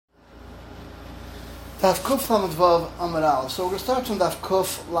Daf Kuf Lamed Vav Amud Aleph. So we're going to start from Daf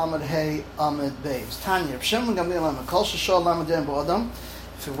Kuf Lamed Hey Amud Beis. Tanya, B'Shem Gamliel Lamed Kol Shashal Lamed Dem B'Adam.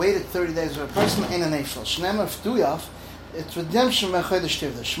 If you waited 30 days for a person, Ein an Eifel. Shneimar F'duyaf, it's redemption Mechodesh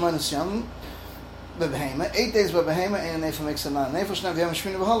Tivda. Shmonis Yom B'Behema. 8 days B'Behema, Ein an Eifel makes it not an Eifel. Shneim V'yam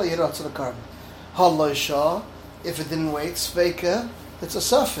Shmini B'Hala Yirat to the carbon. Halloy Shah, if it didn't wait, Sveika, it's a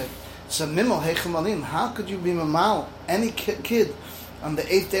suffix. So Mimel Heichem Alim, how could you be Mamal, any kid, on the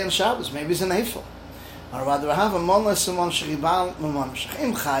 8th day on Shabbos? Maybe it's an Eifel. Or rather, have a monlah someone shechibal mamanshach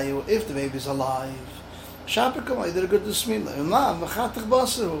im chayu if the baby is alive. Shapikum, I did a good bismillah. Imam v'chatach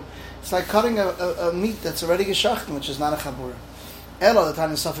basaru. It's like cutting a meat that's already geshachten, which is not a chabur. Elo the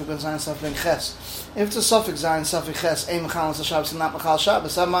time is suffix ben zayin suffix ches. If it's a suffix zayin suffix ches, ein mechal on Shabbos and not mechal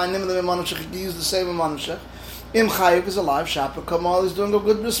Shabbos. Have my name of the mamanshach. You use the same mamanshach. Im chayu is alive. Shapikum all is doing a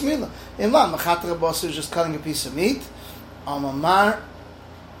good bismillah. Imam v'chatach basaru is just cutting a piece of meat. Amamar.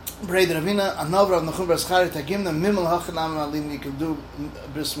 Brei Ravina, another of Nachum Braschari, Tagim, the Mimel Hachanam Alim, you can do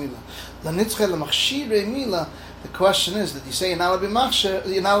Bris Mila. La Nitzche Lemachshire Mila, the question is that you say you're not allowed to be Machshir,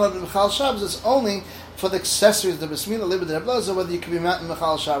 you're not allowed to be Mechal Shabbos, it's only for the accessories, the Bris Mila, Libet Reblaza, whether you can be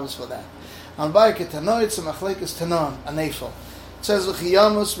Mechal Shabbos for that. On Baike Tanoit, it's a Machlekes Tanon, a Neifel. It says,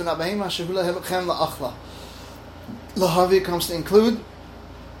 L'chiyamus, Ben Abahim, Hashevula Hebechem La'achla. Lahavi comes to include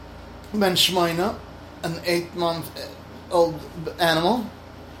Ben Shmoina, an 8-month-old animal,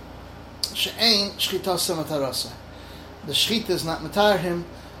 She'ain shchita sematarasa. The shchita is not matar him,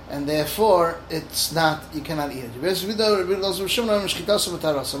 and therefore it's not. You cannot eat it.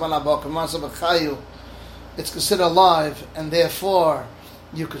 It's considered alive, and therefore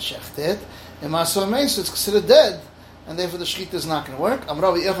you could shecht it. In Maaseh Meis, it's considered dead, and therefore the shchita is not going to work.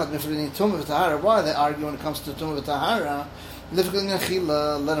 Why they argue when it comes to tumah v'tahara? Let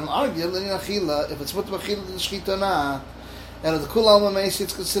them argue. If it's mutar b'chila, the shchita or not. And the kul alma meis,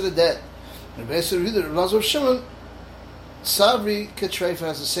 it's considered dead. And basically, Rav Shimon Savri Ketreifa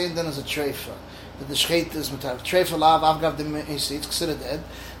has the same then as a treifa. That the shchita is matar. Treifa lav avgav the meisi, it's considered dead.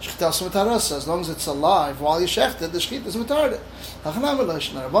 Shchita is matarasa. As long as it's alive while you shechted, the shchita is matar. Hachanam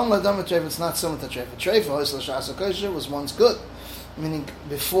v'loshna. Rabban ladam treifa. It's not similar to treifa. Treifa hois l'shasa kosher was once good, meaning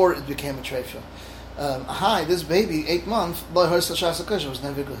before it became a treifa. This baby 8 months lo hois l'shasa kosher was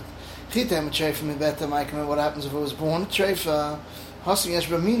never good. Chita treifa mi beta ma'ikam. What happens if it was born treifa? Hasim yesh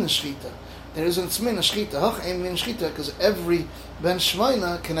b'min shchita. There isn't tzmin a shchita. Hach ein min shchita, because every ben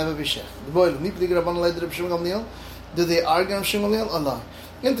shmoina can never be shech. The boy, ni pliga rabban leider Reb Shimon Gamliel. Do they argue Reb Shimon Gamliel? Allah.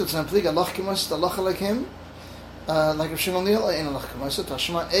 Into tzan pliga Allah kimas the Allah like him, like Reb Shimon Gamliel. Or ein Allah kimas.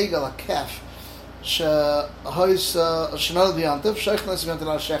 Tashma egel a kaf. She hois shnal biyantev. Sheich nas biyantev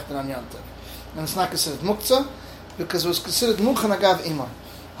la shechten an yantev. And it's not considered muktzah because it was considered mukhan agav imah.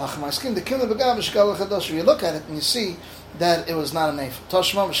 Hachmaskin the kimle begav shgal chadash. You look at it and you see that it was not an eifel.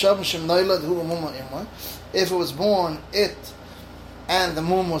 Tashma v'shavim shem noilad hu mumma imah. If it was born, it and the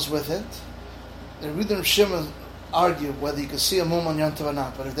mum was with it. The Rebbe and Shimon argue whether you could see a mum on Yom Tov or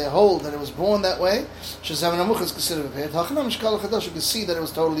not. But if they hold that it was born that way, shezam namuch is considered prepared. Hachanam shgal chadash. You can see that it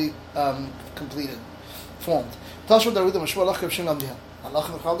was totally completed, formed. Tashma the Rebbe mashma lach Reb Shimon Gamliel.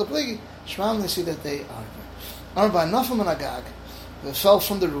 Allah chal the pligi. Shmam they see that they argue. Arba nafam and agag. It fell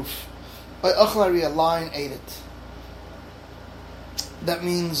from the roof. By achlari, a lion ate it. That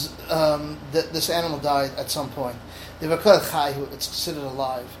means that this animal died at some point. It's considered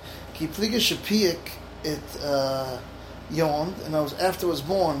alive. It yawned, and it was after it was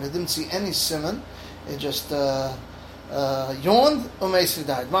born. They didn't see any simon. It just yawned. Umeisi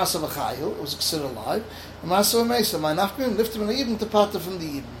died. Masa v'chayu. It was considered alive. Masa v'meisa. My nafbim lifted him and even departed from the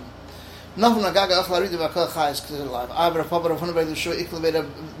Eden. Nothing agaga achlari v'akal chay is considered alive. Abra papa of hundred by shul ikle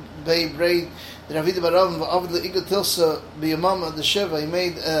Bay braid the Ravida Barav of the Eagle Tilsa Biyamama the Shiva. He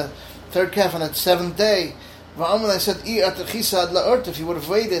made a third calf on the 7th day. I said, if he would have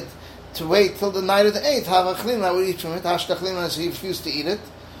waited till the night of the 8th, I would eat from it. As he refused to eat it.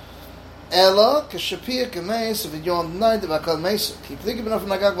 Ella Kashapia Kameis if it yawned night the Bakal Mesu. Keep thinking enough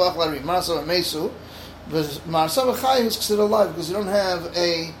Nagag Bachlari. Marsa Mesu. But Marsa Chai is considered alive because you don't have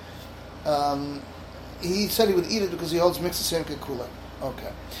a he said he would eat it because he holds mixed same kula.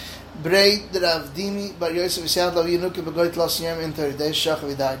 Okay. Brei the Rav Dimi Bar Yosef Yisad Lav Yenuke Begoit Las Yem in 30 days Shach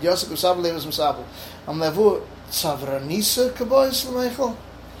Vidad Yosef Usabel Levus Musabel Levu Tzavranisa Kabois Lemeichel.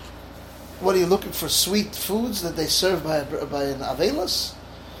 What are you looking for? Sweet foods that they serve by an Avelis?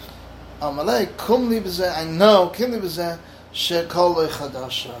 Amalei Kumli Bezeh. I know Kumli Bezeh shekol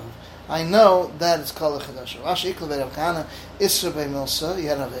chadasha. I know that it's kol chadasha. Rashi ikol v'Rav Kahana isra be'milsa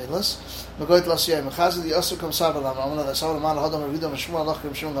yer avelis. Megoyt lasiyay mechazid yosef kom sabalam. Amna that sabalam ala hadam revidim shmuel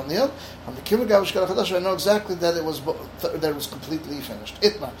lachrim shmuel gamliel. From the kibbutz gavish kol chadasha, I know exactly that it was completely finished.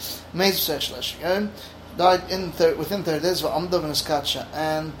 Itma meiz sechlesh. Died within 30 days. V'amdav niskatsha,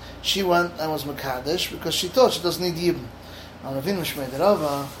 and she went and was mekadesh because she thought she doesn't need yibum. Now Ravinu Shmei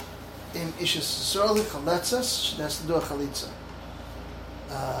Rava in Ishes Yisrael chaletzas, she has to do a chalitza.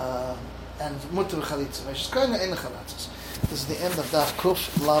 And mutter chalitza. She's kind of in chaletzas. This is the end of Daf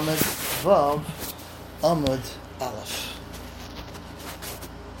Kuf Lamed Vav Amud Aleph.